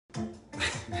Did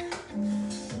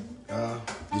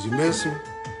you miss me?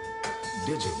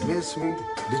 Did you miss me?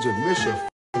 Did you miss your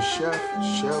chef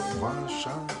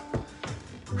Vonsean?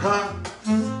 Huh?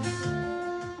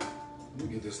 Let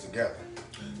me get this together.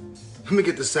 Let me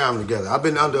get the sound together. I've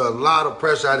been under a lot of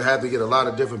pressure. I'd have to get a lot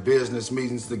of different business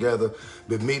meetings together.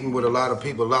 Been meeting with a lot of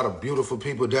people, a lot of beautiful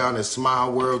people down at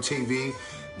Smile World TV.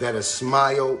 That is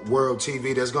Smile World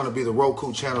TV. That's going to be the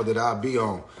Roku channel that I'll be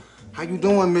on. How you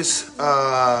doing, Miss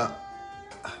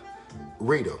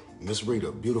Rita? Miss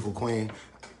Rita, beautiful queen.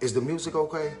 Is the music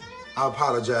okay? I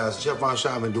apologize. Chef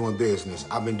Vonsean been doing business.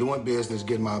 I've been doing business,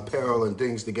 getting my apparel and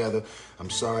things together. I'm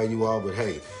sorry, you all, but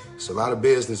hey, it's a lot of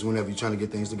business whenever you're trying to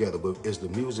get things together. But is the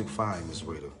music fine, Miss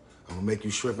Rita? I'm gonna make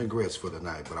you shrimp and grits for the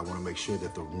night, but I want to make sure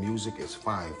that the music is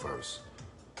fine first.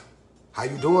 How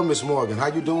you doing, Miss Morgan? How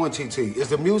you doing, TT? Is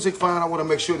the music fine? I want to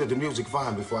make sure that the music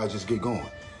fine before I just get going.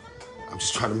 I'm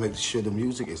just trying to make sure the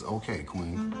music is okay,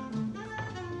 Queen.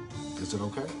 Is it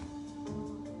okay?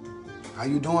 How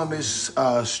you doing, Miss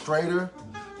Strader?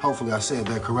 Hopefully I said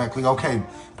that correctly. Okay,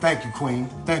 thank you, Queen.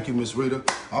 Thank you, Miss Rita.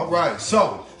 All right,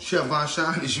 so, Chef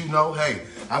Vonsean, as you know, hey,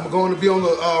 I'm going to be on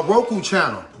the Roku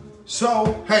channel.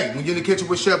 So, hey, when you're in the kitchen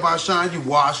with Chef Vonsean, you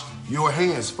wash your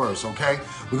hands first, okay?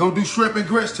 We're going to do shrimp and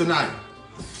grits tonight.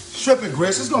 Shrimp and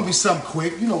grits, it's going to be something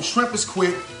quick. You know, shrimp is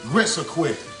quick, grits are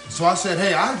quick. So I said,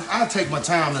 hey, I'll take my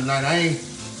time tonight. I ain't,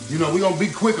 you know, we're going to be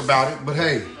quick about it, but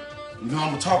hey, you know, I'm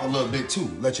going to talk a little bit too,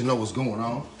 let you know what's going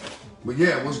on. But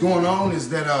yeah, what's going on is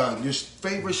that your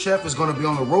favorite chef is going to be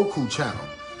on the Roku channel.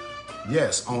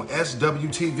 Yes, on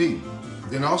SWTV.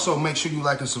 Then also make sure you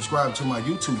like and subscribe to my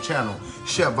YouTube channel,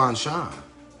 Chef Vonsean.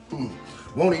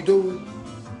 Won't he do it?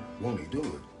 Won't he do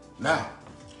it? Now,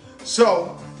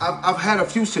 so I've had a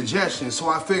few suggestions, so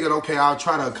I figured, okay, I'll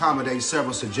try to accommodate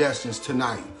several suggestions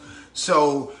tonight.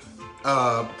 So,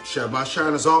 Chef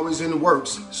Vonsean is always in the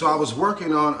works. So I was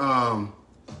working on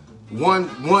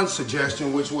one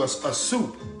suggestion, which was a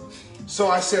soup. So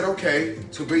I said, okay,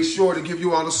 to be sure to give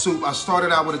you all the soup, I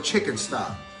started out with a chicken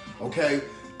stock, okay?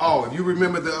 Oh, if you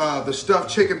remember the stuffed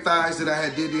chicken thighs that I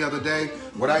did the other day,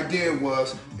 what I did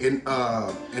was, in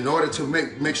order to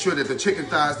make sure that the chicken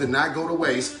thighs did not go to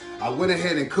waste, I went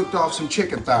ahead and cooked off some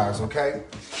chicken thighs, okay?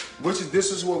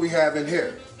 This is what we have in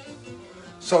here.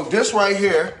 So this right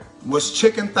here was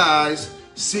chicken thighs,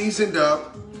 seasoned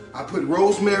up. I put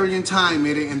rosemary and thyme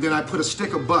in it, and then I put a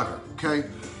stick of butter, okay?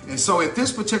 And so at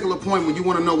this particular point, when you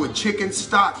want to know what chicken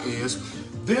stock is,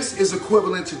 this is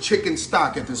equivalent to chicken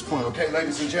stock at this point, okay,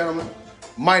 ladies and gentlemen?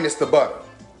 Minus the butter,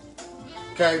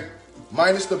 okay?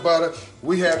 Minus the butter,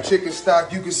 we have chicken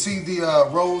stock. You can see the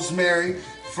rosemary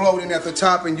floating at the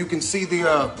top, and you can see the,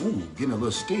 getting a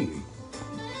little steamy.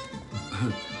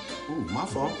 Ooh, my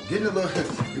fault. Getting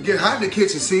hot in the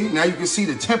kitchen, see? Now you can see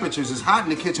the temperatures. It's hot in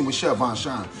the kitchen with Chef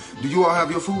Vonsean. Do you all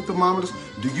have your food thermometers?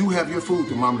 Do you have your food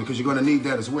thermometer? Because you're going to need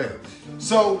that as well.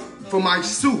 So, for my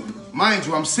soup, mind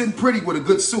you, I'm sitting pretty with a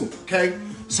good soup, okay?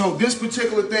 So this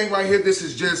particular thing right here, this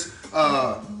is just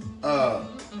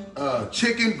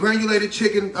chicken, granulated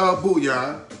chicken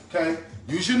bouillon, okay?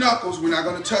 Use your knuckles. We're not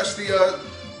going to touch the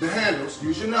handles.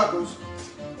 Use your knuckles.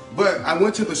 But I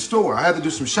went to the store. I had to do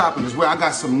some shopping as well. I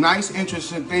got some nice,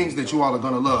 interesting things that you all are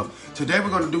gonna love. Today we're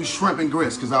gonna do shrimp and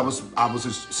grits because I was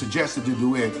suggested to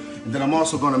do it, and then I'm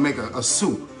also gonna make a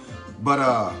soup. But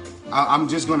I'm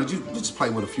just gonna just play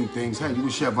with a few things. Hey, you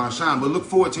with Chef Vonsean, but look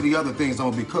forward to the other things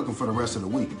I'm gonna be cooking for the rest of the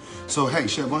week. So hey,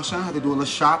 Chef Vonsean had to do a little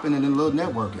shopping and then a little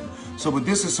networking. So, but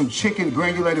this is some chicken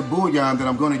granulated bouillon that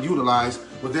I'm gonna utilize,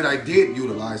 but that I did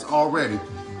utilize already.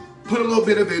 Put a little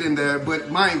bit of it in there,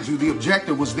 but mind you, the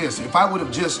objective was this. If I would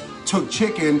have just took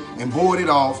chicken and boiled it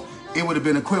off, it would have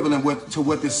been equivalent to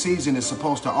what this season is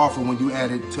supposed to offer when you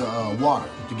add it to water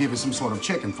to give it some sort of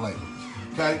chicken flavor,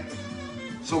 okay?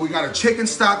 So we got a chicken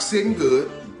stock sitting good,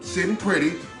 sitting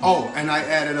pretty. Oh, and I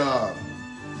added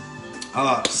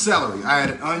celery. I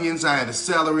added onions, I added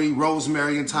celery,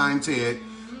 rosemary, and thyme to it.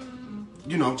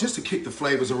 You know, just to kick the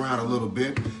flavors around a little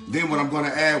bit. Then what I'm going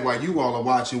to add while you all are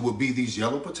watching will be these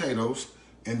yellow potatoes.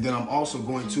 And then I'm also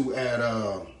going to add,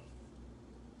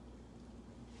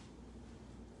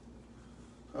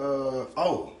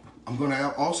 I'm going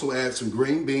to also add some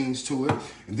green beans to it.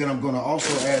 And then I'm going to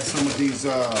also add some of these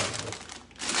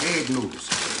egg noodles.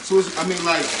 So,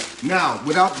 now,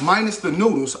 minus the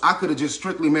noodles, I could have just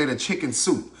strictly made a chicken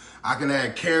soup. I can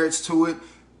add carrots to it,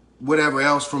 whatever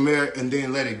else from there, and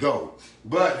then let it go.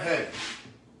 But hey,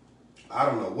 I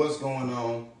don't know what's going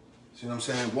on. See what I'm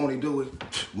saying? Won't he do it?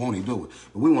 Won't he do it?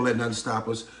 But we won't let nothing stop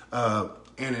us.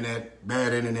 Internet,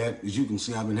 bad internet. As you can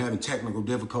see, I've been having technical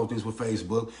difficulties with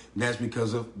Facebook. That's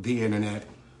because of the internet.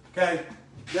 Okay?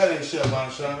 That ain't Chef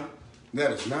Vonsean.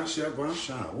 That is not Chef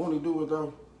Vonsean. Won't he do it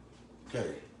though?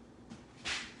 Okay.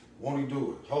 Won't he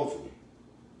do it? Hopefully.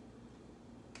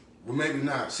 Well, maybe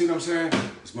not. See what I'm saying?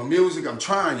 It's my music. I'm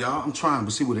trying, y'all. I'm trying.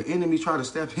 But see, when the enemy try to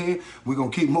step in, we're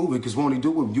going to keep moving because won't he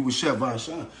do it? You with Chef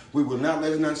Vonsean. We will not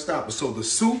let nothing stop us. So the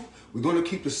soup, we're going to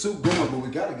keep the soup going, but we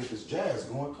got to get this jazz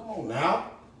going. Come on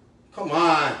now. Come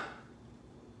on.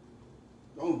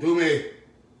 Don't do me.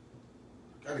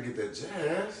 Got to get that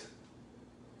jazz.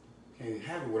 Can't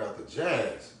have it without the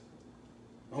jazz.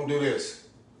 Don't do this.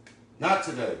 Not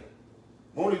today.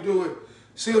 Won't he do it?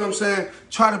 See what I'm saying?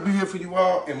 Try to be here for you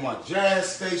all in my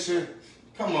jazz station.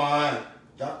 Come on.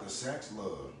 Dr. Sax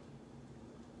Love.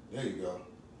 There you go.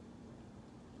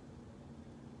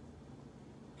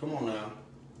 Come on now.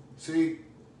 See?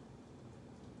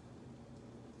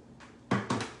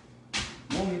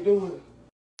 Won't he do it?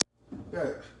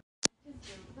 Yeah.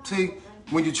 See,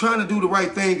 when you're trying to do the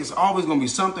right thing, it's always going to be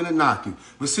something to knock you.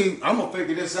 But see, I'm going to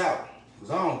figure this out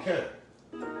because I don't care.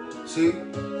 See?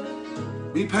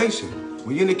 Be patient.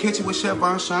 When you're in the kitchen with Chef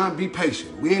Vonsean, be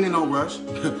patient. We ain't in no rush.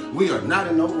 We are not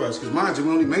in no rush. Because mind you,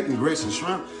 we're only making grits and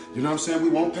shrimp. You know what I'm saying? We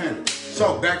won't panic.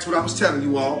 So, back to what I was telling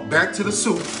you all. Back to the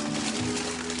soup.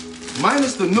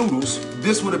 Minus the noodles,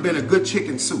 this would have been a good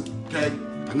chicken soup. Okay?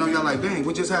 I know y'all like, dang,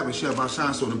 what just happened, Chef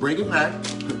Vonsean? So to bring it back,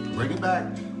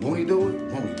 won't he do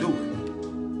it? Won't he do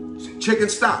it? Chicken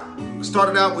stock.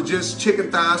 Started out with just chicken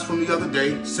thighs from the other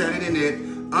day. Set it in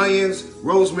it. Onions,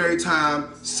 rosemary, thyme,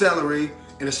 celery,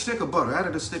 and a stick of butter.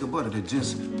 Added a stick of butter to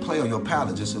just play on your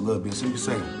palate just a little bit. So you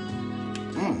say,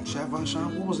 Chef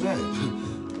Vonsean, what was that?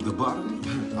 The butter?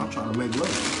 I'm trying to make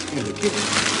love in the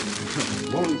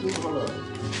kitchen. Won't he do it? Hold up.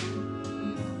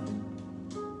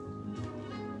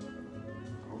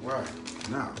 All right.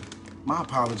 Now, my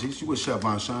apologies. You with Chef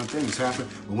Vonsean. Things happen.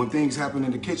 But when things happen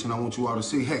in the kitchen, I want you all to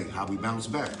see, hey, how we bounce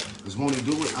back. Because won't he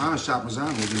do it? Iron Shoppers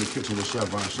Iron was in the kitchen with Chef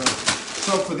Vonsean.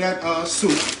 So for that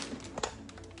soup,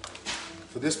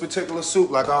 for this particular soup,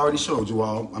 like I already showed you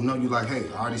all, I know you like, hey,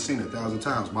 I already seen it 1,000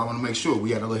 times, but I want to make sure we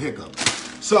had a little hiccup.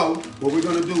 So what we're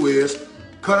going to do is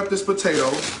cut up this potato,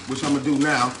 which I'm going to do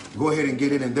now. Go ahead and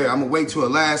get it in there. I'm going to wait till the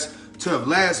last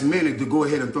minute to go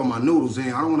ahead and throw my noodles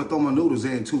in. I don't want to throw my noodles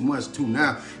in too much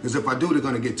now, because if I do, they're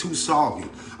going to get too soggy.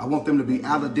 I want them to be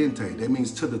al dente. That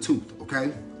means to the tooth,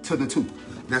 okay? To the tooth.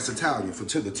 That's Italian for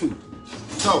to the tooth.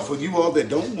 So for you all that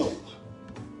don't know,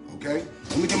 okay?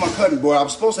 Let me get my cutting board. I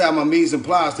was supposed to have my mise en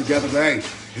place together, but hey,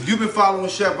 if you've been following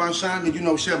Chef Vonsean, then you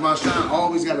know Chef Vonsean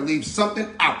always got to leave something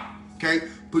out, okay?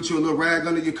 Put you a little rag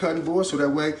under your cutting board so that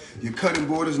way your cutting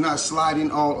board is not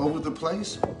sliding all over the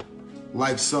place,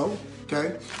 like so,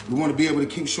 okay? We want to be able to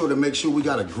keep sure to make sure we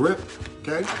got a grip,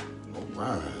 okay? All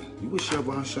right, you with Chef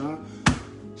Vonsean.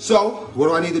 So, what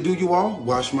do I need to do, you all?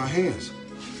 Wash my hands.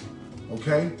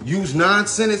 Okay, use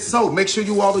non-scented soap. Make sure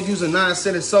you all are using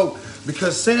non-scented soap,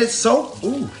 because scented soap,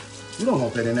 ooh, you don't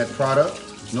want that in that product.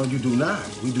 No, you do not.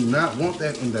 We do not want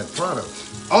that in that product.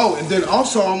 Oh, and then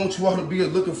also I want you all to be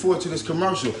looking forward to this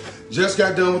commercial. Just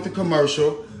got done with the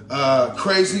commercial.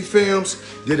 Crazy Films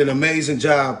did an amazing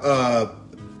job.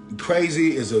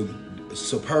 Crazy is a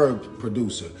superb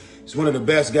producer. He's one of the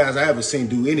best guys I ever seen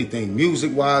do anything.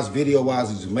 Music-wise, video-wise,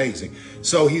 he's amazing.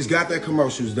 So he's got that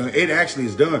commercials done. It actually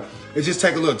is done. It just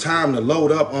take a little time to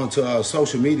load up onto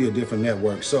social media, different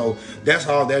networks. So that's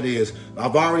all that is.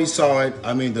 I've already saw it.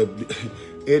 I mean,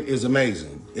 it is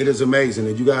amazing. It is amazing,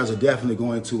 and you guys are definitely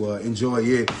going to enjoy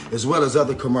it, as well as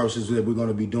other commercials that we're going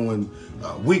to be doing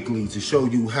weekly to show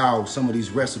you how some of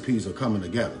these recipes are coming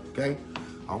together, okay?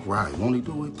 All right, won't he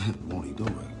do it? Won't he do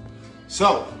it?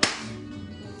 So,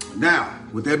 now,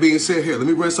 with that being said here, let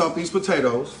me rinse off these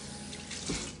potatoes.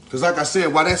 Because like I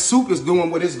said, while that soup is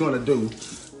doing what it's going to do,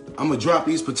 I'm going to drop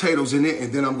these potatoes in it,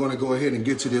 and then I'm going to go ahead and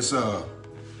get to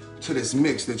this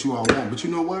mix that you all want. But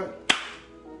you know what?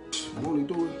 Won't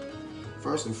he do it?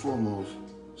 First and foremost,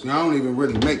 see, I don't even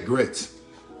really make grits,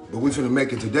 but we're finna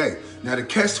make it today. Now, the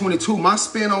catch-22, my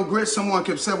spin on grits, someone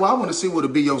kept saying, well, I want to see what it'll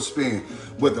be your spin.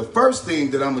 But the first thing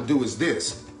that I'm going to do is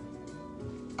this.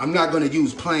 I'm not going to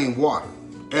use plain water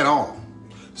at all.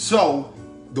 So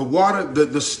the water,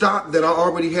 the stock that I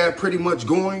already had pretty much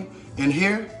going in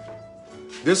here,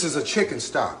 this is a chicken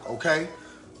stock, okay?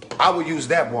 I will use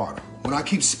that water. When I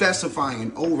keep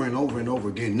specifying over and over and over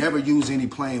again, never use any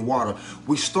plain water.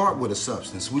 We start with a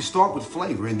substance. We start with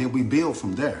flavor, and then we build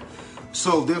from there.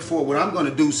 So therefore, what I'm going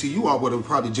to do, see, you all would have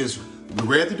probably just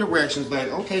read the directions like,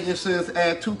 okay, this says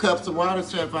add 2 cups of water,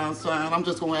 Chef Vonsean. I'm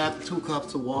just going to add 2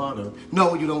 cups of water.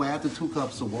 No, you don't add the 2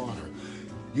 cups of water.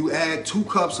 You add 2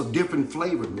 cups of different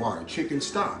flavored water, chicken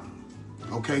stock.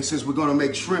 Okay, since we're gonna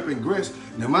make shrimp and grits.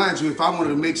 Now mind you, if I wanted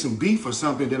to make some beef or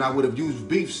something, then I would have used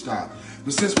beef stock.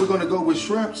 But since we're gonna go with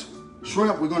shrimp,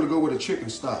 we're gonna go with a chicken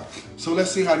stock. So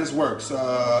let's see how this works.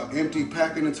 Empty,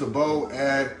 pack it into bowl,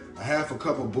 add a half a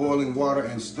cup of boiling water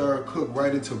and stir, cook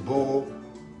right into bowl.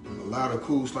 Allow to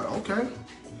cool slightly. Okay,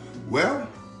 well,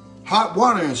 hot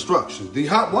water instructions. The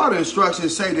hot water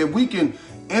instructions say that we can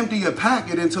empty a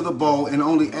packet into the bowl and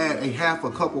only add a half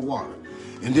a cup of water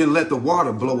and then let the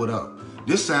water blow it up.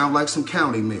 This sounds like some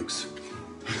county mix.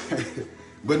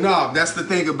 But no, that's the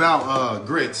thing about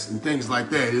grits and things like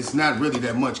that. It's not really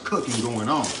that much cooking going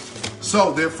on.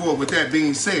 So therefore, with that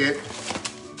being said,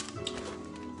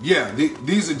 yeah,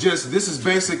 this is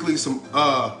basically some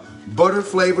butter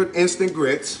flavored instant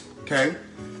grits, okay?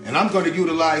 And I'm gonna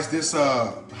utilize this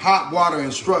hot water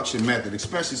instruction method,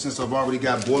 especially since I've already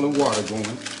got boiling water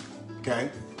going,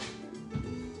 okay?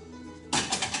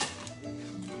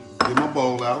 Get my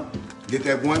bowl out, get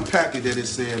that one packet that it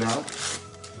said out.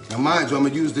 Now mind you, I'm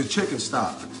gonna use the chicken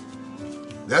stock.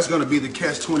 That's gonna be the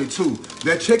catch-22.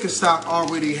 That chicken stock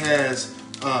already has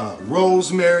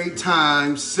rosemary,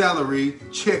 thyme, celery,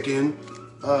 chicken,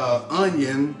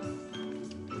 onion,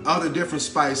 other different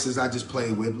spices I just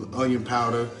played with, onion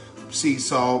powder, sea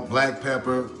salt, black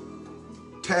pepper,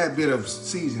 tad bit of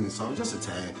seasoning salt, just a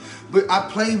tad. But I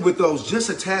played with those just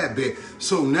a tad bit.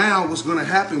 So now what's gonna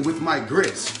happen with my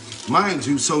grits, mind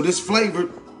you, so this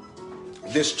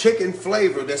chicken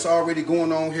flavor that's already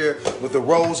going on here with the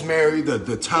rosemary, the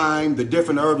thyme, the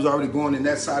different herbs already going in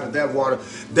that side of that water,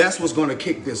 that's what's gonna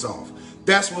kick this off.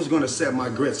 That's what's gonna set my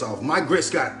grits off. My grits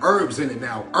got herbs in it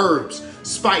now, herbs,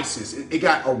 spices. It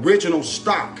got original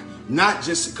stock, not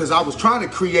just, because I was trying to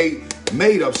create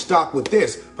made up stock with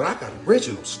this, but I got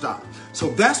original stock. So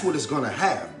that's what it's gonna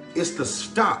have. It's the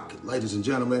stock, ladies and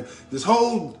gentlemen. This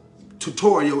whole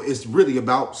tutorial is really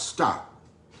about stock,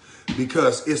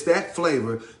 because it's that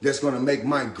flavor that's gonna make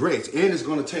my grits, and it's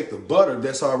gonna take the butter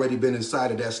that's already been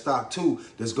inside of that stock too,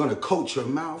 that's gonna coat your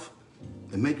mouth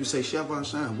and make you say, Chef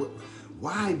Vonsean,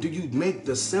 why do you make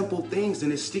the simple things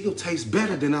and it still tastes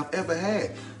better than I've ever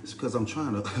had? It's because I'm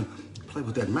trying to play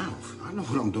with that mouth. I know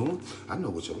what I'm doing. I know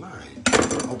what you're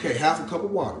like. Okay, half a cup of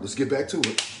water. Let's get back to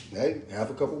it. Hey, half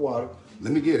a cup of water.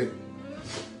 Let me get it.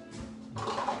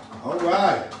 All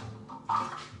right.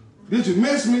 Did you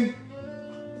miss me?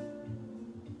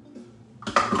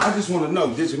 I just want to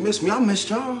know, did you miss me? I missed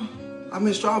y'all. I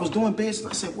missed y'all. I was doing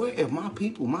business. I said, where are my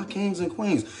people, my kings and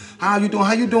queens? How you doing?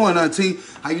 How you doing, Auntie?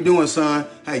 How you doing, son?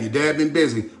 Hey, your dad been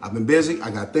busy. I've been busy. I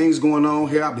got things going on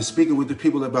here. I've been speaking with the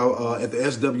people about at the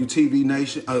SWTV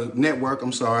Nation network.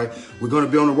 I'm sorry. We're going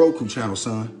to be on the Roku channel,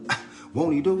 son.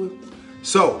 Won't he do it?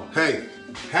 So, hey,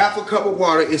 half a cup of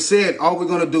water. It said all we're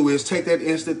going to do is take that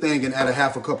instant thing and add a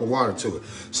half a cup of water to it.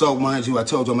 So, mind you, I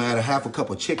told you I'm going to add a half a cup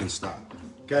of chicken stock.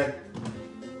 Okay?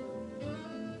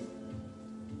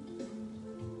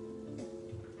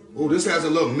 Oh, this has a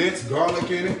little minced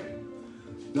garlic in it.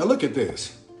 Now look at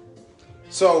this.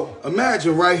 So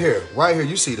imagine right here,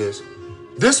 you see this.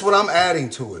 This is what I'm adding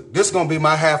to it. This is gonna be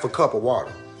my half a cup of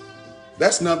water.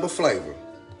 That's nothing but flavor,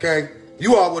 okay?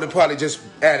 You all would have probably just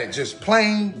added just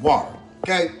plain water,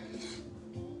 okay?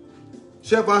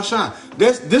 Chef Vonsean,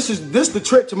 this is the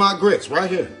trick to my grits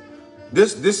right here.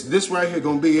 This right here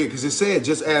gonna be it, because it said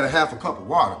just add a half a cup of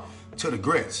water to the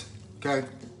grits, okay?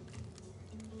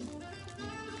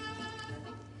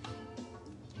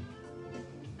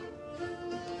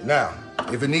 Now,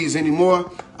 if it needs any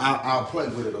more, I'll play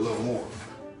with it a little more.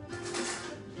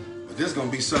 But this is gonna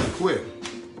be something quick.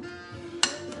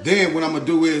 Then what I'm gonna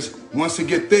do is, once it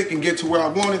get thick and get to where I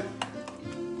want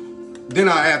it, then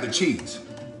I'll add the cheese.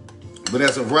 But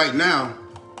as of right now,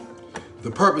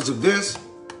 the purpose of this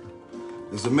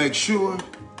is to make sure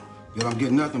that I'm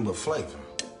getting nothing but flavor.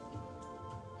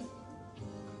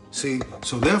 See,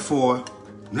 so therefore,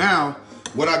 now,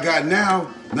 what I got now,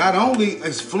 not only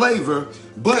is flavor,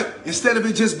 but instead of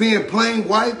it just being plain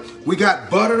white, we got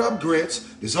buttered up grits.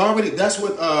 It's already, that's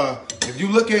what, if you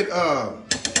look at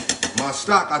my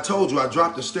stock, I told you I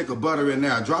dropped a stick of butter in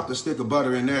there. I dropped a stick of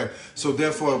butter in there. So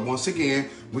therefore, once again,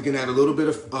 we can add a little bit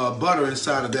of butter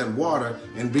inside of that water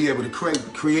and be able to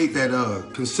create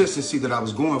that consistency that I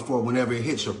was going for whenever it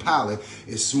hits your palate.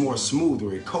 It's more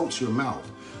smoother, it coats your mouth,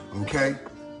 okay?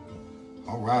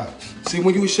 All right. See,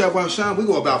 when you Chef Vonsean, we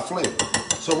go about flavor.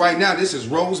 So right now, this is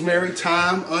rosemary,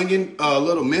 thyme, onion,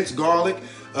 little minced garlic,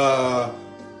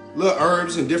 little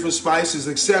herbs and different spices,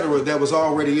 etc. that was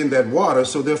already in that water.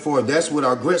 So therefore, that's what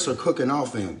our grits are cooking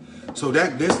off in. So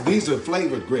these are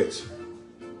flavored grits.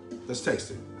 Let's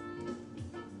taste it.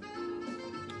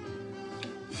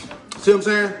 See what I'm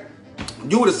saying?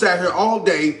 You would have sat here all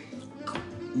day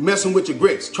messing with your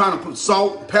grits, trying to put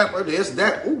salt, pepper, this,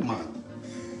 that. Oh my.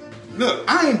 Look,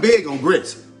 I ain't big on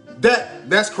grits.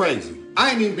 That's crazy.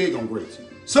 I ain't even big on grits.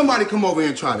 Somebody come over here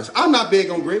and try this. I'm not big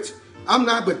on grits. I'm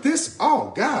not, but this,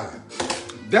 oh God.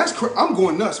 I'm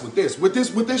going nuts with this. With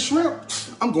this shrimp,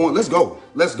 I'm going, let's go.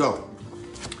 Let's go.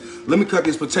 Let me cut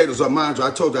these potatoes up. Mind you,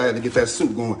 I told you I had to get that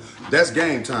soup going. That's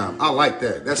game time. I like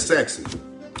that. That's sexy.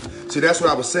 See, that's what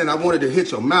I was saying. I wanted to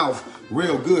hit your mouth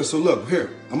real good. So look,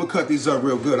 here, I'm gonna cut these up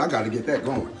real good. I gotta get that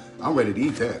going. I'm ready to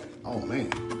eat that. Oh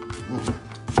man.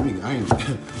 I ain't,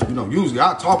 you know, usually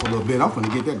I talk a little bit. I'm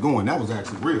gonna get that going. That was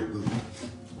actually real good.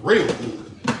 Real good.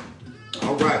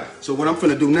 All right, so what I'm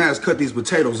finna do now is cut these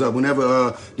potatoes up.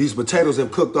 Whenever these potatoes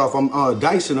have cooked off, I'm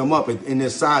dicing them up in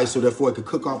this size so therefore it can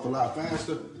cook off a lot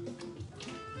faster.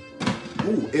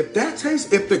 Ooh, if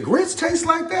the grits taste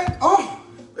like that, oh,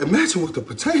 imagine what the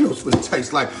potatoes finna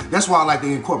taste like. That's why I like to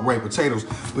incorporate potatoes.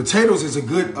 Potatoes is a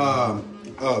good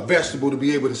vegetable to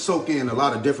be able to soak in a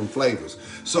lot of different flavors.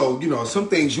 So, you know, some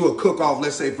things you'll cook off,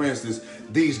 let's say for instance,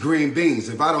 these green beans.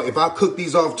 If I cook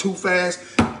these off too fast,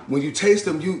 when you taste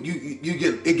them,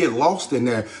 it get lost in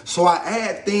there. So I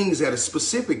add things at a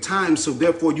specific time so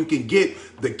therefore you can get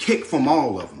the kick from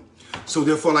all of them. So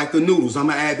therefore, like the noodles, I'm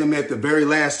gonna add them at the very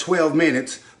last 12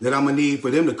 minutes that I'm gonna need for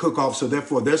them to cook off, so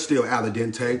therefore they're still al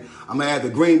dente. I'm gonna add the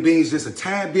green beans just a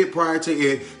tad bit prior to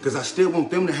it, because I still want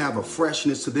them to have a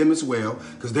freshness to them as well,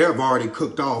 because they've already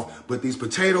cooked off. But these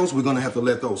potatoes, we're gonna have to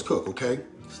let those cook, okay?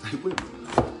 Stay with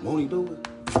me. Won't he do it?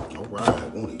 All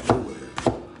right, won't he do it?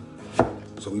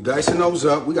 So we dicing those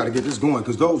up. We gotta get this going,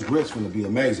 because those grits gonna be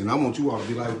amazing. I want you all to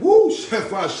be like, woo, Chef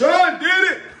Vonsean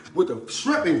did it! With the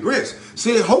shrimp and grits.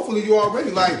 See, hopefully you already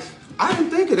like, I didn't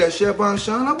think of that, Chef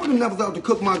Vonsean. I would have never thought to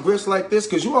cook my grits like this,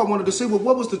 because you all wanted to see, well,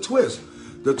 what was the twist?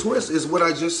 The twist is what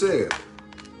I just said.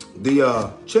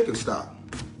 The chicken stock.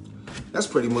 That's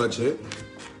pretty much it.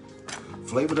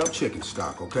 Flavored up chicken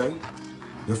stock, okay?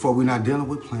 Therefore, we're not dealing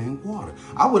with plain water.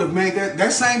 I would have made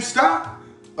that same stock,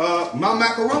 my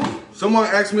macaroni. Someone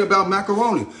asked me about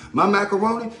macaroni. My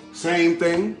macaroni, same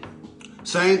thing.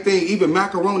 Same thing, even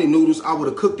macaroni noodles, I would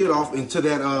have cooked it off into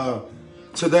that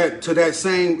to that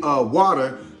same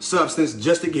water substance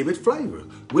just to give it flavor.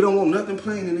 We don't want nothing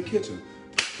plain in the kitchen.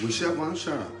 We Chef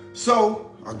Vonsean. So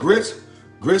our grits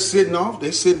sitting off, they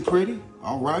sitting pretty,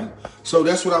 all right. So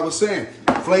that's what I was saying.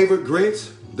 Flavored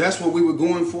grits, that's what we were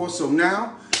going for. So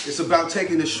now it's about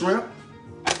taking the shrimp.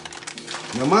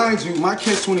 Now mind you, my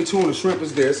catch-22 on the shrimp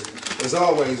is this. As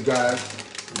always, guys,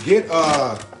 get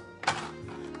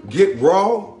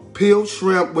raw peeled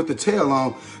shrimp with the tail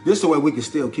on. This the way we can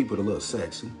still keep it a little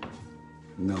sexy.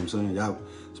 You know what I'm saying? Y'all,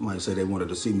 somebody said they wanted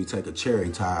to see me take a cherry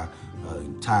and tie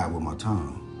it with my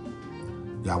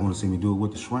tongue. Y'all want to see me do it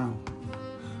with the shrimp?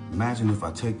 Imagine if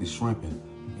I take the shrimp and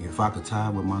if I could tie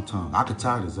it with my tongue. I could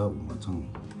tie this up with my tongue.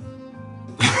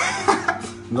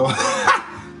 No,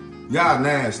 y'all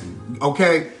nasty.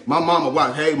 Okay, my mama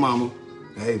watch. Hey, mama.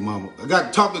 Hey, mama. I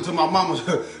got talking to my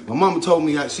mama. My mama told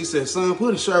me, she said, son,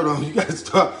 put a shirt on. You got to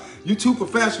start. You too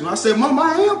professional. I said, mama,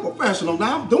 I am professional.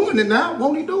 Now I'm doing it now.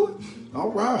 Won't he do it? All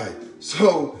right.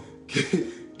 So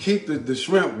keep the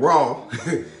shrimp raw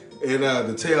and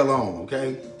the tail on,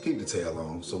 okay? Keep the tail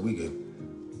on so we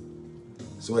can.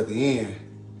 So at the end,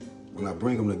 when I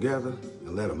bring them together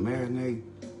and let them marinate,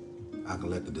 I can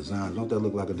let the design, don't that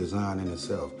look like a design in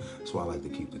itself? That's why I like to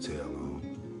keep the tail on.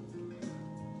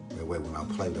 That way when I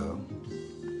plate up,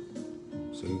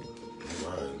 see?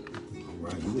 All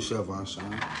right, you the Chef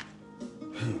Vonsean.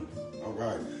 All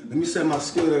right, let me set my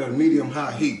skillet at a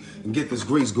medium-high heat and get this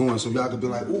grease going so y'all can be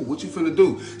like, ooh, what you finna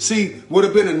do? See, would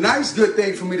have been a nice, good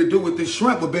thing for me to do with this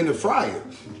shrimp would have been to fry it,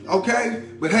 okay?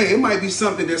 But hey, it might be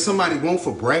something that somebody want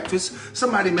for breakfast.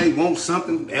 Somebody may want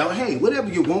something else. Hey, whatever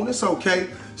you want, it's okay.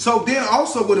 So then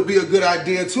also would it be a good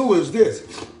idea too is this.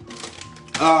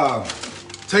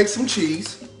 Take some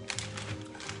cheese.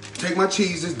 Take my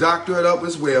cheeses, doctor it up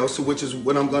as well, so which is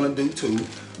what I'm gonna do too.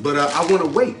 But I wanna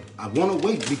wait. I wanna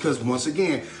wait because once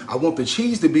again, I want the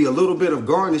cheese to be a little bit of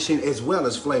garnishing as well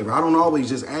as flavor. I don't always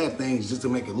just add things just to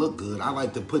make it look good. I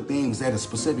like to put things at a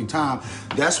specific time.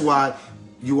 That's why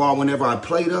you all, whenever I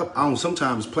plate up, I don't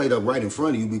sometimes plate up right in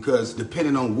front of you because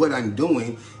depending on what I'm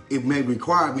doing, it may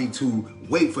require me to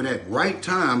wait for that right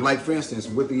time. Like for instance,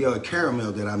 with the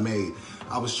caramel that I made,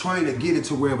 I was trying to get it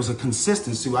to where it was a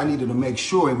consistency. I needed to make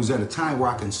sure it was at a time where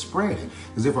I can spread it.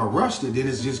 Because if I rushed it, then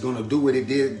it's just gonna do what it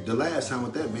did the last time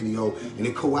with that video and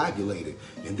it coagulated.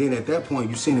 And then at that point,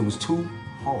 you seen it was too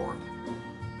hard.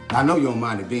 I know you don't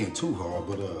mind it being too hard,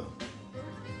 but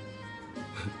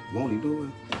won't he do it?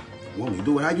 Want me to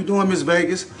do it? How you doing, Miss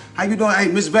Vegas? How you doing? Hey,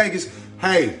 Miss Vegas,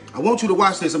 hey, I want you to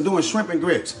watch this. I'm doing shrimp and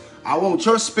grits. I want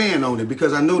your spin on it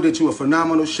because I know that you're a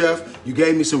phenomenal chef. You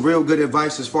gave me some real good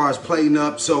advice as far as plating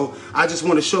up. So I just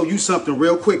want to show you something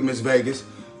real quick, Miss Vegas.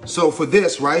 So for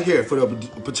this right here, for the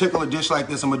particular dish like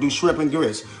this, I'm gonna do shrimp and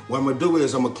grits. What I'm gonna do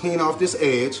is I'm gonna clean off this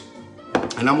edge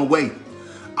and I'm gonna wait.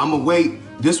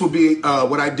 This will be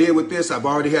what I did with this. I've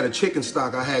already had a chicken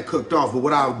stock I had cooked off. But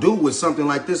what I'll do with something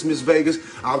like this, Miss Vegas,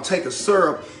 I'll take a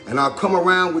syrup and I'll come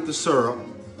around with the syrup.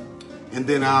 And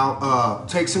then I'll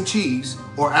take some cheese,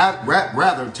 or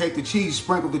rather take the cheese,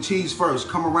 sprinkle the cheese first,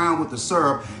 come around with the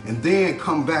syrup, and then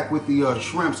come back with the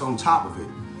shrimps on top of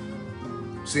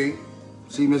it. See?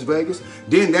 See, Miss Vegas?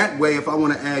 Then that way, if I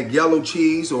want to add yellow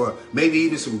cheese or maybe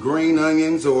even some green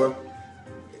onions or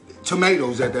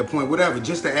tomatoes at that point, whatever,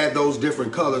 just to add those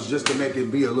different colors, just to make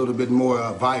it be a little bit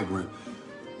more vibrant.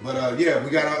 But yeah, we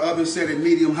got our oven set at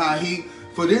medium-high heat.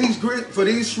 For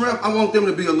these shrimp, I want them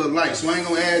to be a little light, so I ain't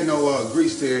gonna add no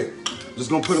grease to it. Just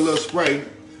gonna put a little spray.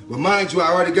 But mind you,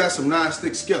 I already got some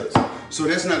non-stick skillets, so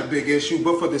that's not a big issue.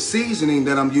 But for the seasoning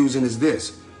that I'm using is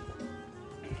this.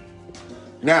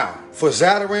 Now, for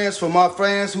Zatarain's, for my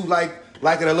fans who like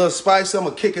it a little spicy, I'm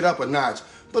gonna kick it up a notch.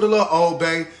 Put a little Old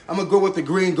Bay. I'm gonna go with the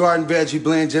Green Garden Veggie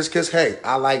Blend just cause, hey,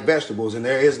 I like vegetables and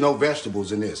there is no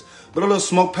vegetables in this. Put a little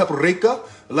smoked paprika,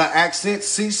 a little accent,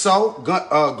 sea salt,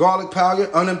 garlic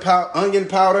powder, onion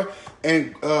powder,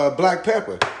 and black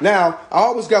pepper. Now, I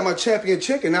always got my champion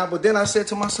chicken out, but then I said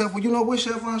to myself, well, you know what,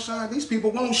 Chef Vonsean, these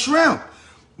people want shrimp.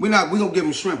 We gonna give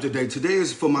them shrimp today. Today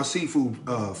is for my seafood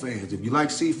fans. If you like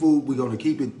seafood, we're gonna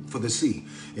keep it for the sea.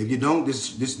 If you don't,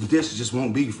 this dish just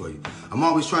won't be for you. I'm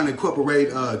always trying to incorporate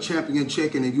champion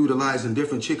chicken and utilizing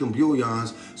different chicken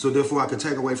bouillons, so therefore I can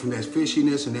take away from that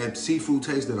fishiness and that seafood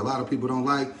taste that a lot of people don't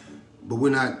like. But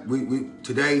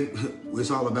today it's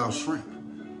all about shrimp.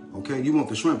 Okay, you want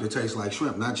the shrimp to taste like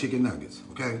shrimp, not chicken nuggets.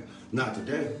 Okay, not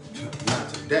today, not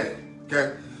today.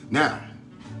 Okay, now,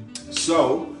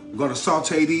 so. I'm gonna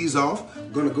saute these off.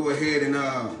 I'm gonna go ahead and,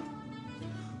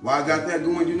 while I got that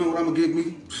going, you know what I'm gonna get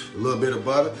me? A little bit of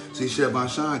butter. See, Chef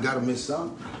Vonsean, gotta miss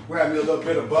something. Grab me a little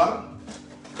bit of butter.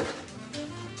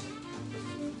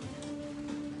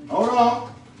 Hold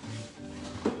on.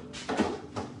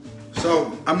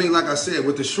 So, I mean, like I said,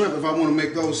 with the shrimp, if I wanna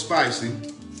make those spicy,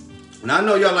 and I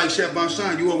know y'all like Chef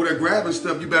Vonsean, you over there grabbing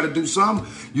stuff, you better do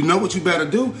something. You know what you better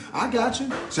do? I got you.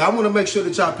 See, I want to make sure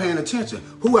that y'all paying attention.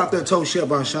 Who out there told Chef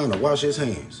Vonsean to wash his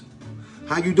hands?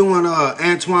 How you doing,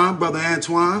 Antoine, brother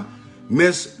Antoine?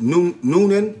 Miss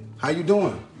Noonan, how you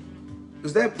doing?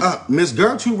 Is that Miss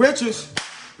Gertrude Richards?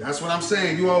 That's what I'm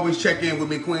saying. You always check in with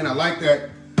me, Queen. I like that.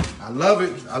 I love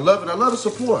it. I love it. I love the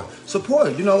support.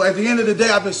 Support. You know, at the end of the day,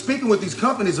 I've been speaking with these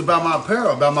companies about my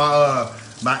apparel, about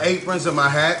my aprons and my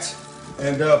hats.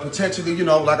 And potentially, you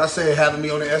know, like I said, having me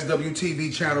on the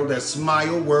SWTV channel, that's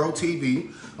Smile World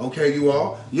TV. Okay, you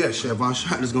all? Yes, Chef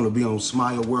Vonsean is going to be on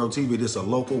Smile World TV. This is a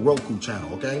local Roku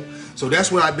channel, okay? So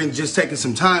that's what I've been just taking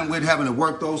some time with, having to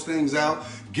work those things out,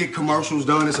 get commercials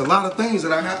done. It's a lot of things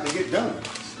that I have to get done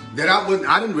that I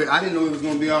didn't know it was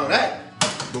going to be all that.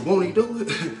 But won't he do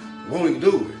it? Won't he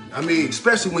do it? I mean,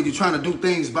 especially when you're trying to do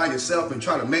things by yourself and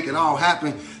try to make it all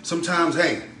happen. Sometimes,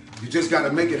 hey, you just got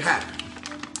to make it happen.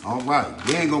 All right,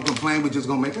 we ain't gonna complain, we're just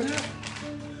gonna make it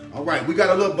happen. All right, we got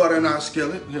a little butter in our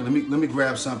skillet. Here, let me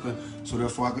grab something so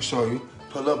therefore I can show you.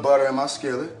 Put a little butter in my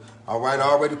skillet. All right, I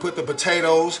already put the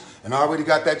potatoes and I already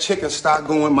got that chicken stock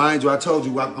going. Mind you, I told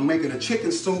you I'm making a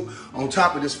chicken soup on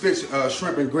top of this fish,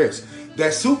 shrimp and grits.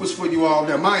 That soup is for you all.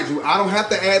 Now, mind you, I don't have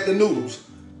to add the noodles.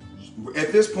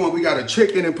 At this point, we got a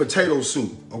chicken and potato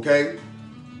soup, okay?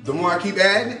 The more I keep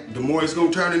adding it, the more it's gonna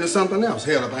turn into something else.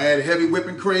 Hell, if I add heavy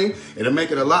whipping cream, it'll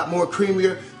make it a lot more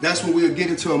creamier. That's when we'll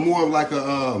get into a more of like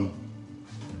a,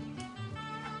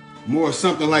 more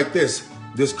something like this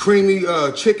creamy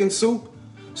chicken soup.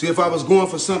 See, if I was going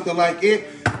for something like it,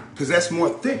 because that's more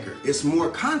thicker, it's more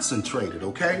concentrated,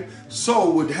 okay? So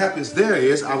what happens there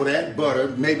is I would add butter,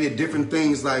 maybe different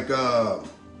things like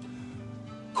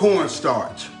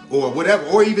cornstarch, or whatever,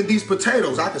 or even these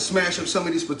potatoes. I could smash up some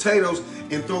of these potatoes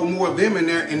and throw more of them in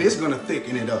there, and it's gonna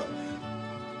thicken it up.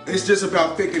 It's just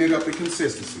about thickening up the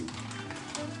consistency.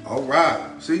 All right,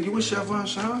 see, you with Chef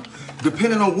Vonsean?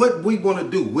 Depending on what we wanna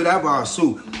do, whatever our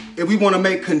soup. If we wanna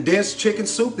make condensed chicken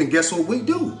soup, then guess what we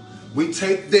do? We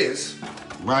take this,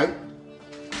 right?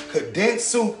 Condensed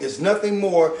soup is nothing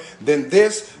more than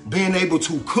this being able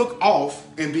to cook off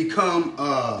and become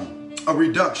a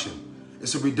reduction.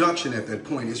 It's a reduction at that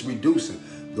point. It's reducing.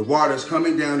 The water's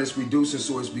coming down, it's reducing,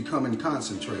 so it's becoming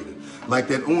concentrated. Like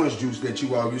that orange juice that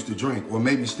you all used to drink, or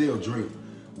maybe still drink.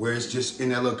 where it's just in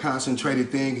that little concentrated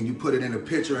thing and you put it in a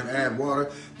pitcher and add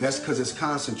water, that's because it's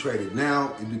concentrated.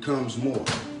 Now it becomes more,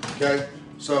 okay?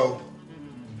 So,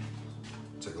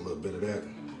 take a little bit of that.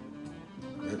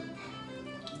 That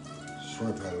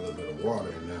shrimp had a little bit of water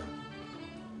in there.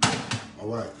 All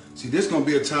right, see, this is gonna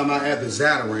be a time I add the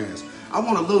Zatarain's. I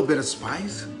want a little bit of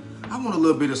spice.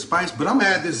 But I'm gonna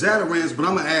add this Zatarain's, but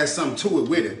I'm gonna add something to it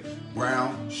with it.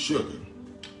 Brown sugar.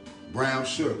 Brown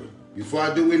sugar. Before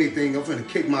I do anything, I'm finna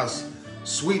kick my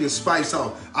sweet and spice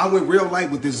off. I went real light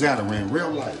with this Zatarain,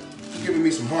 real light. Giving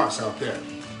me some hearts out there.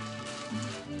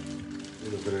 A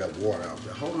little bit of that water out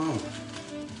there. Hold on.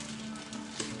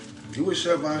 You with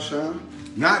Chef Vonsean?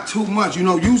 Not too much. You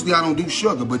know, usually I don't do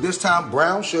sugar, but this time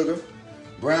brown sugar.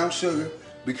 Brown sugar.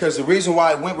 Because the reason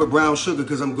why I went with brown sugar,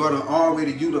 because I'm gonna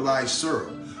already utilize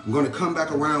syrup. I'm gonna come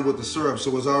back around with the syrup,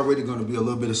 so it's already gonna be a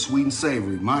little bit of sweet and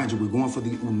savory. Mind you, we're going for the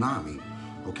umami.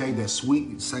 Okay, that's sweet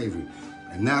and savory.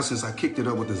 And now since I kicked it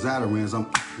up with the Zatarain's,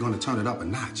 I'm gonna turn it up a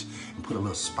notch and put a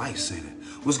little spice in it.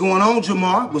 What's going on,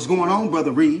 Jamar? What's going on,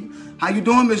 Brother Reed? How you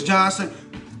doing, Miss Johnson?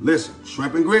 Listen,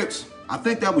 shrimp and grits. I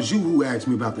think that was you who asked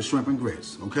me about the shrimp and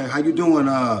grits. Okay, how you doing,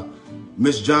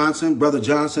 Miss Johnson, Brother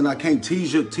Johnson? I can't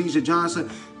tease you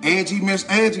Johnson. Angie, Miss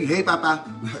Angie. Hey, Papa.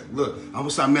 Look, I'm gonna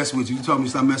stop messing with you. You told me to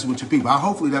stop messing with your people.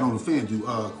 Hopefully that don't offend you,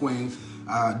 Queen.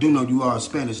 I do know you are of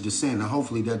Spanish descent. Now,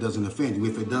 hopefully that doesn't offend you.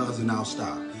 If it does, then I'll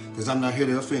stop. Because I'm not here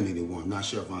to offend anyone. I'm not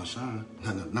Chef Vonsean.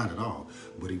 Not at all.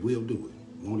 But he will do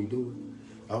it. Won't he do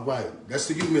it? All right. That's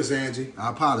to you, Miss Angie. I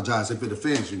apologize if it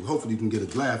offends you. Hopefully you can get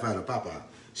a laugh out of Papa.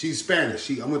 She's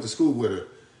Spanish. I went to school with her.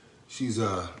 She's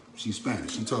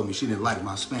Spanish. She told me she didn't like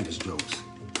my Spanish jokes.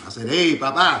 I said, hey,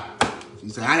 Papa. She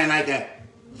said, I didn't like that.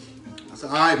 I said,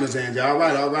 all right, Miss Angie. All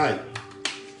right, all right.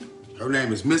 Her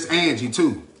name is Miss Angie,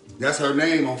 too. That's her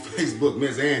name on Facebook,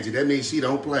 Miss Angie. That means she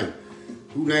don't play.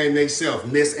 Who named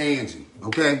theyself Miss Angie,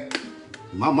 okay?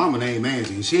 My mama named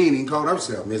Angie, and she ain't even called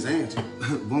herself Miss Angie.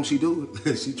 Won't she do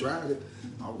it? She tried it.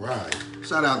 All right.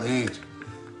 Shout out to Angie.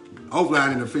 Hopefully I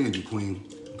didn't offend you, Queen.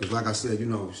 Because like I said, you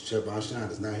know, Chef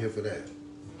Vonsean is not here for that.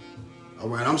 All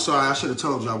right, I'm sorry. I should have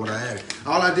told y'all what I added.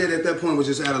 All I did at that point was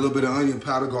just add a little bit of onion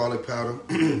powder, garlic powder.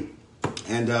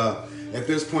 And at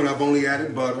this point, I've only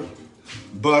added butter.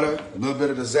 Butter, a little bit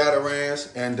of the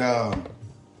Zatarain's, and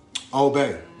Old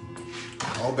Bay.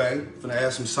 Old Bay. Gonna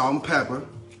add some salt and pepper.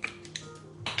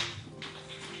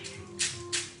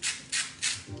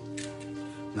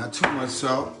 Not too much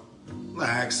salt. A little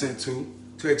accent too,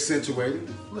 to accentuate it.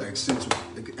 A little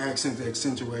accent to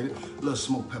accentuate it. A little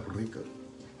smoked paprika.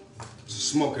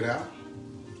 Smoke it out.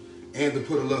 And to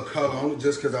put a little color on it,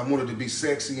 just because I want it to be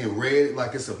sexy and red,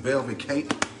 like it's a velvet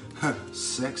cake.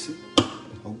 Sexy.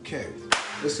 Okay,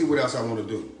 let's see what else I want to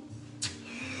do.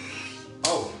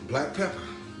 Oh, black pepper.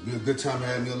 Be a good time to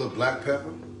add me a little black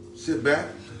pepper. Sit back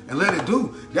and let it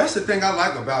do. That's the thing I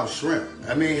like about shrimp.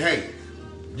 I mean, hey,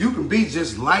 you can be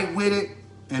just light with it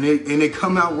and it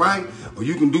come out right, or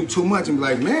you can do too much and be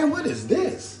like, man, what is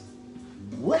this?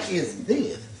 What is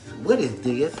this? What is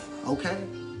this? Okay?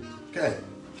 Okay.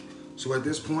 So at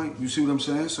this point, you see what I'm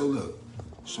saying? So look,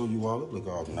 show you all, it look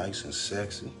all nice and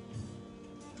sexy.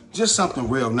 Just something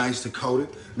real nice to coat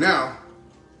it. Now,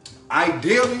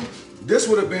 ideally, this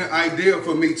would have been ideal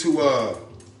for me to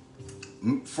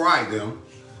fry them.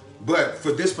 But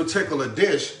for this particular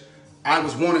dish, I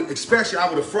was wanting, especially I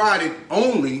would have fried it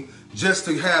only just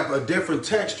to have a different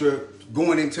texture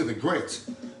going into the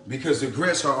grits. Because the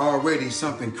grits are already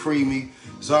something creamy.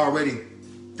 It's already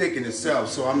thick in itself.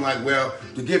 So I'm like, well,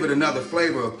 to give it another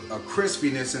flavor, a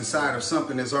crispiness inside of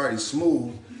something that's already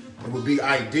smooth, it would be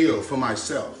ideal for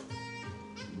myself.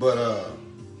 But,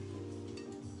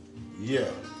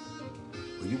 yeah.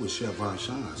 Well, you was Chef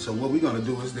Vonsean. So what we're going to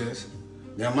do is this.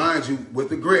 Now, mind you, with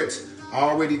the grits, I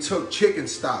already took chicken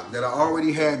stock that I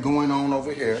already had going on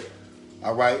over here.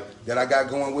 All right? That I got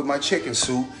going with my chicken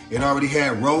soup. It already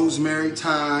had rosemary,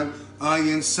 thyme,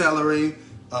 onion, celery,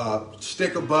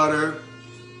 stick of butter,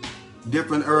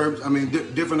 different herbs,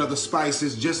 different other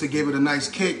spices just to give it a nice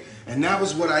kick. And that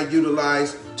was what I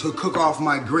utilized to cook off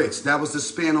my grits. That was the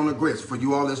spin on the grits. For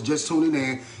you all that's just tuning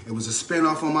in, it was a spin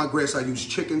off on my grits. I used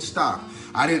chicken stock.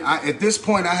 At this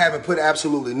point, I haven't put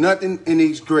absolutely nothing in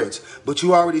these grits, but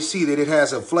you already see that it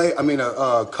has a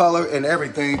color and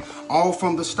everything, all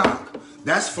from the stock.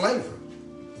 That's flavor,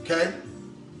 okay?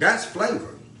 That's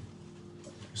flavor.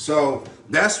 So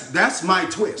that's my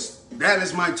twist. That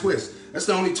is my twist. That's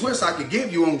the only twist I could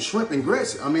give you on shrimp and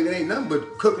grits. I mean, it ain't nothing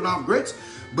but cooking off grits,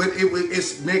 but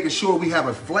it's making sure we have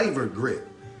a flavored grit,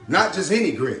 not just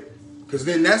any grit. Because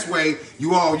then that's way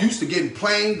you all used to getting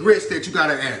plain grits that you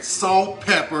gotta add salt,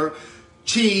 pepper,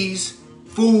 cheese,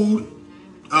 food,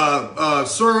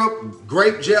 syrup,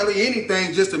 grape jelly,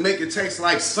 anything just to make it taste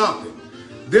like something.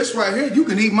 This right here, you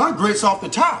can eat my grits off the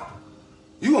top.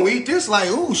 You gonna eat this like,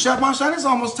 ooh, Chef Vonsean, this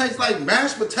almost tastes like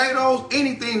mashed potatoes,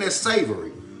 anything that's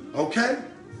savory, okay?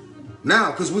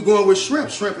 Now, because we're going with shrimp.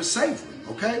 Shrimp is savory,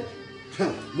 okay?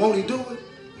 Won't he do it?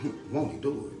 Won't he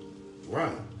do it?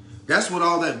 Right. That's what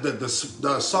all that, the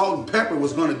salt and pepper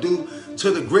was gonna do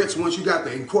to the grits once you got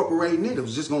the incorporating it. It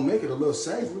was just gonna make it a little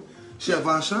savory. Chef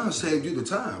Vonsean saved you the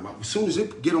time. As soon as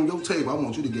it get on your table, I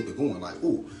want you to get it going like,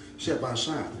 ooh, Chef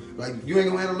Vonsean. Like, you ain't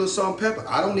gonna add a little salt and pepper.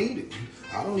 I don't need it.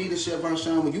 I don't need it, Chef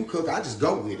Vonsean. When you cook, I just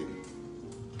go with it.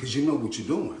 Because you know what you're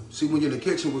doing. See, when you're in the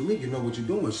kitchen with me, you know what you're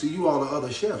doing. See, you all are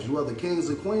other chefs. You other kings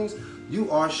and queens, you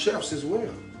are chefs as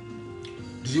well.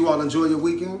 Did you all enjoy your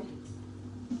weekend?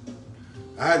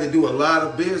 I had to do a lot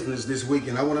of business this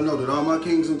weekend. I want to know that all my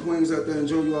kings and queens out there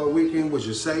enjoy you all weekend. Was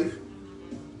you safe?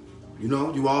 You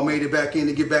know, you all made it back in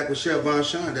to get back with Chef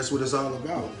Vonsean. That's what it's all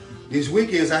about. These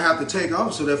weekends I have to take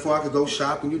off so therefore I could go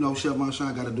shopping. You know, Chef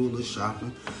Vonsean got to do a little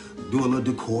shopping, do a little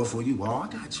decor for you all. I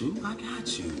got you. I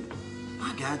got you.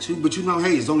 I got you. But you know,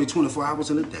 hey, it's only 24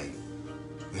 hours in a day.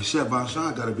 And Chef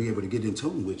Vonsean got to be able to get in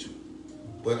tune with you.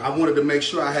 But I wanted to make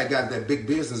sure I had got that big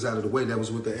business out of the way that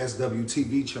was with the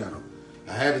SWTV channel.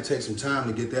 I had to take some time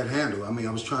to get that handled. I mean,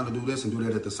 I was trying to do this and do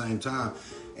that at the same time.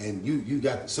 And you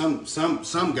got some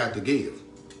got to give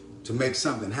to make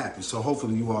something happen. So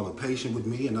hopefully you all are patient with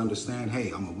me and understand,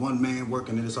 hey, I'm a one man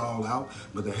working this all out,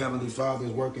 but the Heavenly Father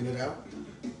is working it out.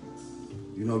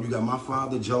 You know, you got my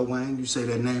father, Joe Wayne. You say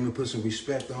that name and put some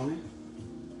respect on it.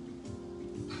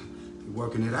 You're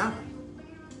working it out.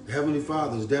 The Heavenly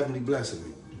Father is definitely blessing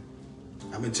me.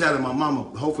 I've been telling my mama,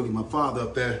 hopefully my father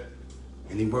up there,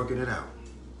 and he working it out.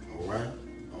 All right?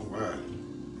 All right.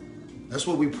 That's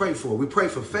what we pray for. We pray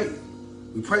for faith.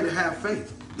 We pray to have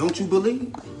faith. Don't you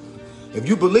believe? If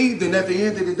you believe, then at the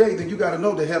end of the day, then you got to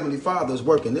know the Heavenly Father is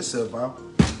working this stuff out.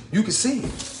 You can see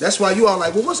it. That's why you all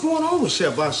like, well, what's going on with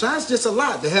Chef Vonsean? It's just a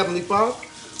lot, the Heavenly Father.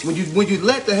 When you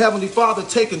let the Heavenly Father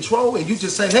take control and you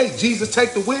just say, hey, Jesus,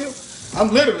 take the wheel.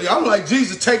 I'm like,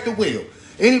 Jesus, take the wheel.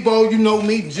 Anybody you know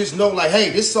me, just know like, hey,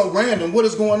 this is so random. What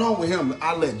is going on with him?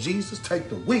 I let Jesus take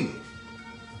the wheel.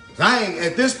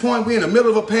 At this point, we're in the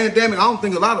middle of a pandemic. I don't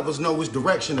think a lot of us know which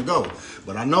direction to go.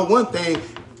 But I know one thing.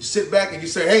 You sit back and you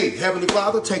say, hey, Heavenly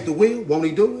Father, take the wheel. Won't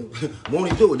he do it?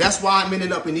 Won't he do it? That's why I'm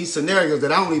ending up in these scenarios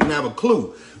that I don't even have a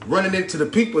clue. Running into the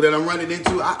people that I'm running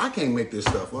into, I can't make this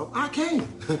stuff up. I can't.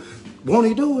 Won't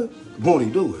he do it? Won't he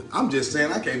do it? I'm just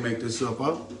saying I can't make this stuff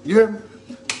up. You hear me?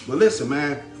 But listen,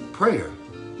 man, prayer,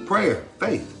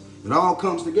 faith, it all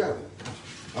comes together.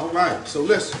 All right, so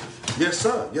listen. Yes,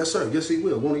 sir. Yes, sir. Yes, he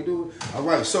will. Won't he do it? All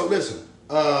right, so listen.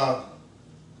 All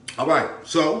right,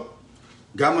 so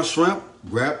got my shrimp.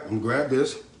 I'm gonna grab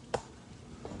this.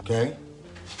 Okay.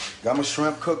 Got my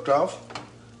shrimp cooked off.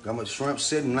 Got my shrimp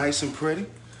sitting nice and pretty.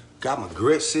 Got my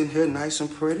grits sitting here nice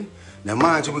and pretty. Now,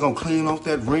 mind you, we're gonna clean off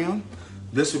that rim.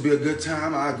 This would be a good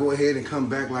time. I'll go ahead and come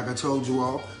back like I told you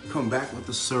all. Come back with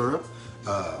the syrup.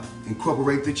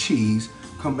 Incorporate the cheese.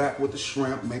 Come back with the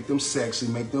shrimp. Make them sexy.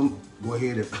 Make them go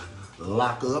ahead and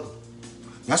lock up.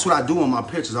 That's what I do on my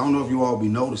pictures. I don't know if you all be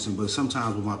noticing, but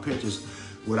sometimes with my pictures,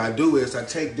 what I do is I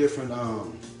take different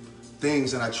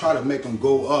things and I try to make them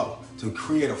go up to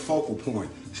create a focal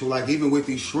point. So like even with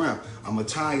these shrimp, I'm gonna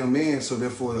tie them in so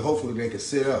therefore hopefully they can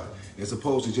sit up as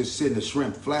opposed to just sitting the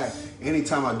shrimp flat.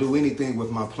 Anytime I do anything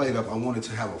with my plate up, I want it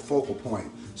to have a focal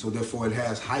point. So therefore it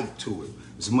has height to it,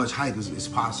 as much height as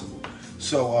possible.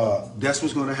 So that's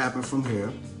what's gonna happen from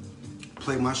here.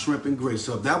 Plate my shrimp and grits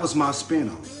up. That was my spin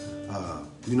on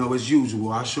it. You know, as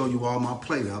usual, I'll show you all my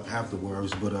plate up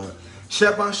afterwards, but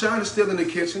Chef Vonsean is still in the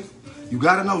kitchen. You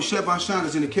gotta know Chef Vonsean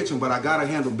is in the kitchen, but I gotta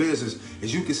handle business.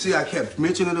 As you can see, I kept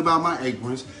mentioning about my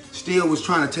aprons. Still was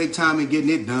trying to take time and getting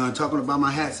it done, talking about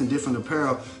my hats and different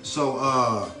apparel.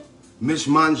 So Miss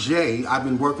Mange, I've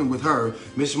been working with her.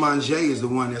 Miss Mange is the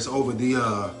one that's over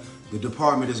the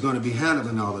department is going to be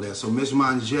handling all of that. So Miss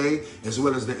Mange, as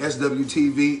well as the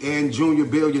SWTV and Junior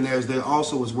Billionaires, they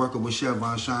also is working with Chef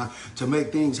Vonsean to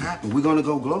make things happen. We're going to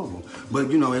go global.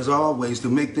 But, you know, as always, to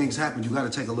make things happen, you got to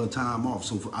take a little time off.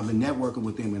 So I've been networking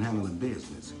with them and handling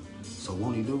business. So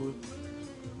won't he do it?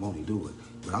 Won't he do it?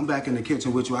 But I'm back in the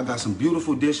kitchen with you. I got some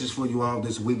beautiful dishes for you all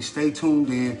this week. Stay tuned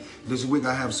in. This week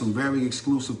I have some very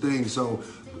exclusive things. So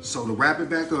to wrap it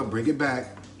back up, bring it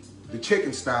back, the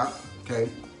chicken stock, okay?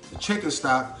 The chicken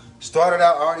stock, started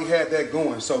out, I already had that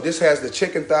going. So this has the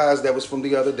chicken thighs that was from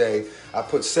the other day. I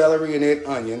put celery in it,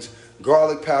 onions,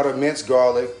 garlic powder, minced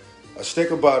garlic, a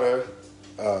stick of butter,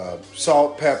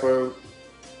 salt, pepper,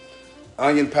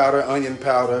 onion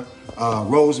powder,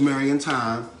 rosemary and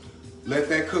thyme. let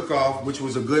that cook off, which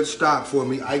was a good stock for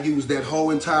me. I used that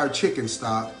whole entire chicken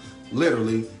stock,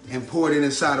 literally, and poured it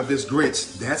inside of this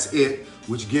grits. That's it,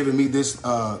 which giving me this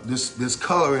this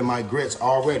color in my grits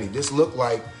already. This looked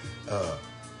like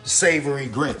savory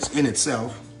grits in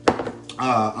itself.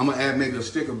 I'm gonna add maybe a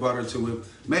stick of butter to it.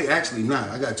 May actually not.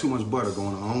 I got too much butter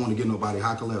going on. I don't want to get nobody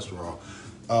high cholesterol.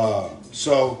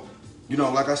 So, you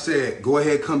know, like I said, go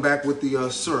ahead, come back with the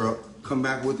syrup, come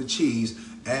back with the cheese,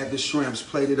 add the shrimps,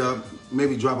 plate it up,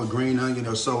 maybe drop a green onion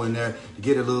or so in there to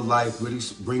get it a little light, really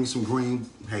bring some green,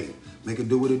 hey, make it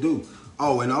do what it do.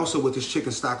 Oh, and also with this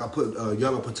chicken stock, I put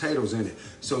yellow potatoes in it.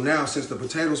 So now, since the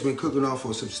potatoes been cooking off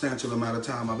for a substantial amount of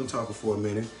time, I've been talking for a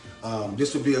minute,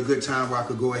 this would be a good time where I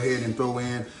could go ahead and throw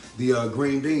in the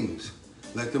green beans.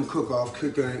 Let them cook off,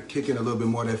 kick in a little bit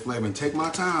more of that flavor. And take my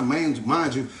time, mind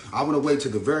you, I want to wait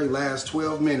till the very last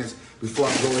 12 minutes before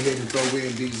I go ahead and throw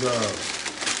in these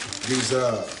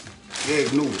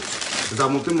egg noodles. Because I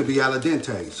want them to be al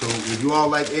dente. So if you all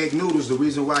like egg noodles, the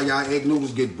reason why y'all egg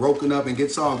noodles get broken up and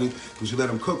get soggy is because you let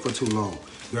them cook for too long.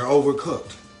 They're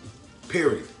overcooked,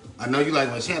 period. I know you like,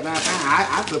 well, Chef,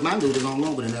 I put my noodles on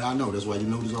longer than that. I know, that's why your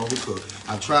noodles are overcooked.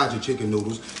 I've tried your chicken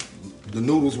noodles. The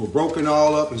noodles were broken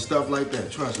all up and stuff like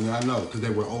that. Trust me, I know, because they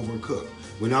were overcooked.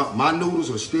 My noodles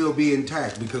will still be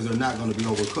intact because they're not going to be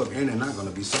overcooked and they're not going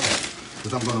to be soggy.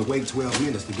 Because I'm going to wait 12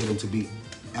 minutes to get them to be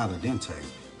al dente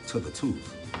to the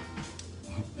tooth.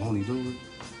 Won't he do it?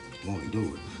 Won't he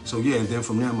do it? So yeah, and then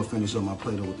from there I'm gonna finish up my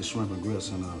Play-Doh with the shrimp and grits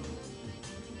and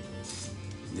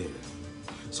yeah.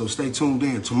 So stay tuned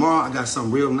in. Tomorrow I got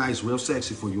something real nice, real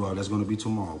sexy for you all. That's gonna be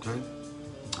tomorrow, okay?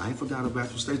 I ain't forgot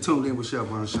about you. Stay tuned in with Chef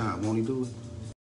Vonsean. Won't he do it?